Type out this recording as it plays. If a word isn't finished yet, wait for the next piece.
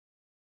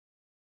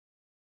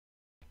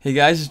Hey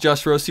guys, it's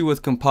Josh Rossi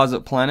with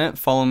Composite Planet.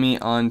 Follow me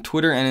on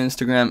Twitter and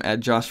Instagram at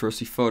Josh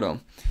Rossi Photo.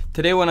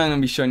 Today what I'm going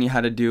to be showing you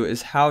how to do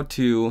is how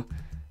to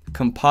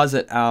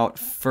composite out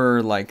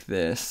fur like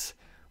this,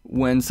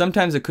 when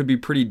sometimes it could be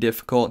pretty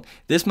difficult.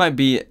 This might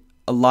be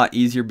a lot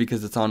easier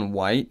because it's on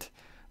white,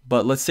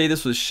 but let's say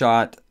this was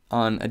shot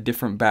on a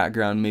different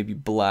background, maybe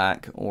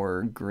black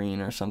or green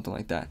or something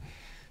like that.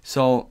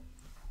 So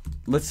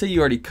let's say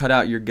you already cut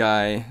out your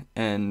guy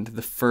and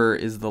the fur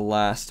is the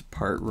last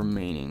part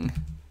remaining,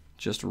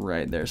 just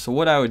right there. So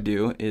what I would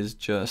do is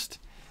just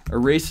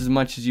erase as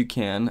much as you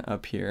can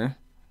up here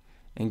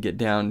and get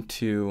down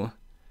to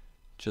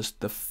just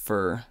the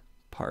fur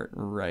part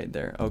right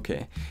there.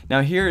 Okay,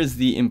 now here is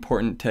the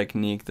important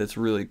technique that's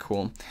really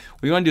cool.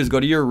 What you want to do is go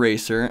to your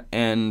eraser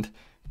and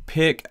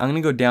pick, I'm going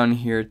to go down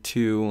here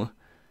to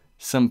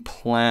some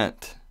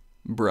plant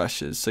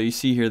brushes. So you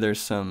see here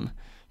there's some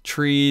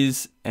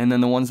trees, and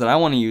then the ones that I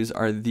want to use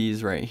are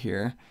these right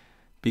here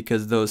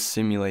because those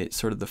simulate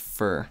sort of the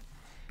fur.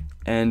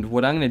 And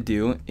what I'm going to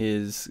do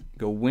is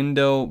go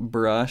window,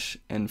 brush,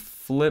 and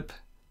flip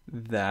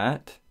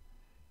that.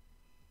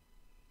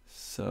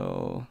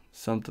 So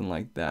something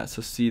like that.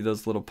 So see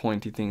those little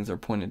pointy things are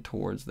pointed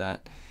towards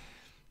that.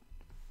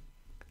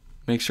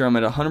 Make sure I'm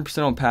at 100%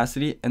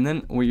 opacity, and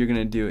then what you're going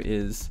to do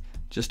is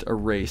just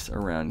erase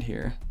around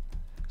here.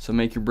 So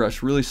make your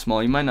brush really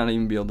small. You might not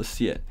even be able to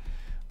see it,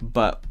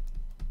 but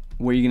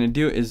what you're going to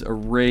do is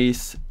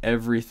erase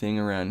everything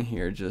around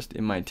here. Just,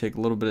 it might take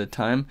a little bit of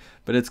time,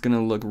 but it's going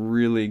to look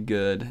really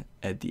good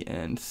at the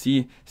end.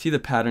 See the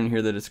pattern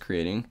here that it's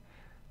creating?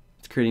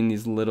 It's creating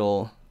these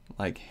little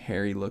like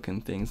hairy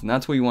looking things, and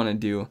that's what you want to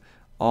do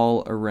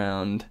all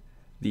around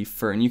the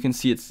fur. And you can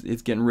see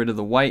it's getting rid of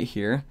the white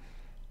here,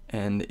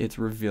 and it's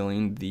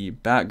revealing the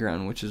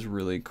background, which is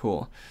really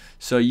cool.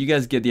 So you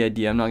guys get the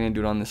idea. I'm not going to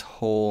do it on this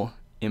whole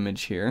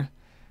image here.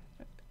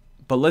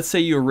 But let's say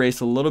you erase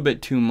a little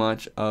bit too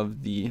much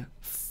of the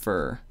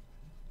fur.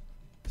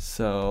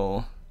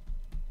 So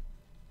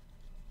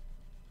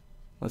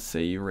let's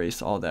say you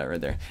erase all that right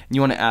there. And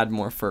you want to add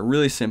more fur.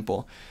 Really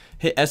simple.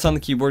 Hit S on the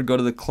keyboard, go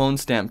to the clone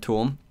stamp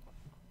tool.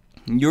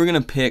 You're going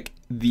to pick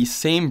the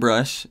same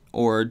brush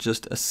or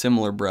just a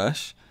similar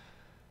brush.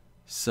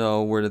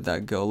 So where did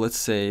that go? Let's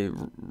say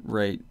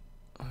where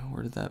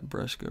did that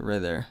brush go?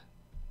 Right there.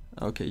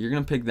 Okay, you're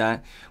going to pick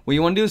that. What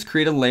you want to do is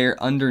create a layer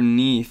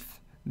underneath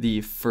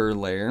the fur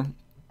layer.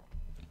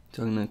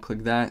 So I'm going to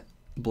click that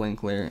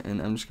blank layer,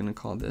 and I'm just going to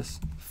call this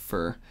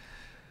fur.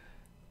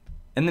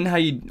 And then how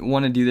you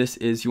want to do this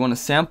is you want to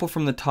sample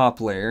from the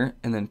top layer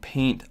and then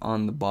paint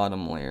on the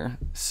bottom layer.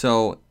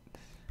 So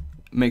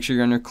make sure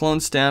you're under clone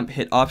stamp,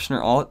 hit Option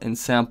or Alt, and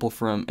sample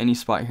from any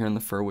spot here on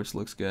the fur, which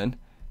looks good,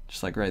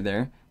 just like right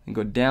there. And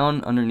go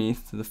down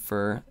underneath to the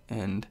fur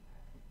and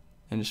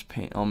just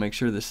paint. I'll make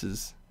sure this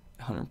is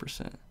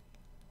 100%.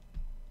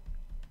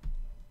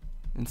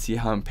 And see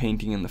how I'm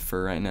painting in the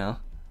fur right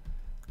now.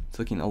 It's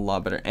looking a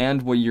lot better.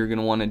 And what you're going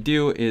to want to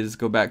do is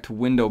go back to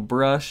window,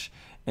 brush,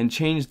 and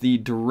change the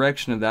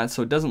direction of that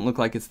so it doesn't look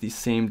like it's the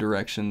same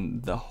direction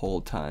the whole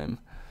time.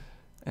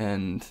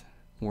 And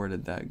where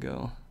did that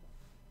go?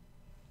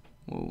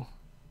 Whoa,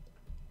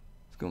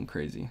 it's going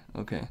crazy.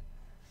 Okay, I'm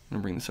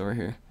gonna bring this over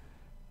here.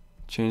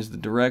 Change the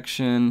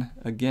direction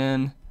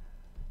again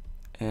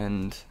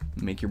and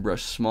make your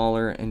brush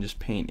smaller and just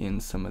paint in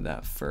some of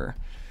that fur.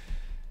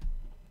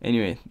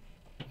 Anyway,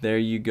 there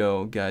you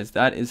go, guys.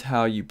 That is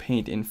how you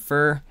paint in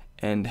fur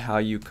and how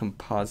you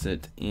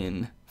composite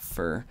in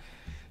fur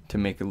to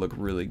make it look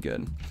really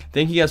good.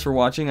 Thank you guys for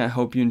watching. I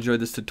hope you enjoyed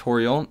this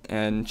tutorial,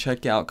 and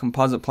check out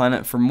Composite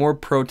Planet for more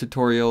pro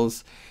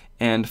tutorials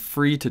and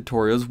free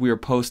tutorials. We are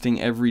posting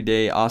every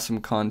day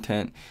awesome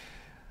content.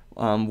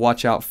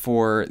 Watch out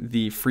for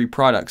the free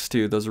products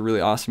too. Those are really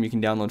awesome. You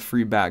can download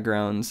free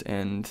backgrounds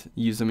and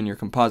use them in your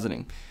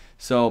compositing.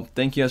 So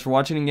thank you guys for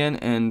watching again,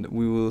 and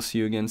we will see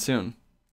you again soon.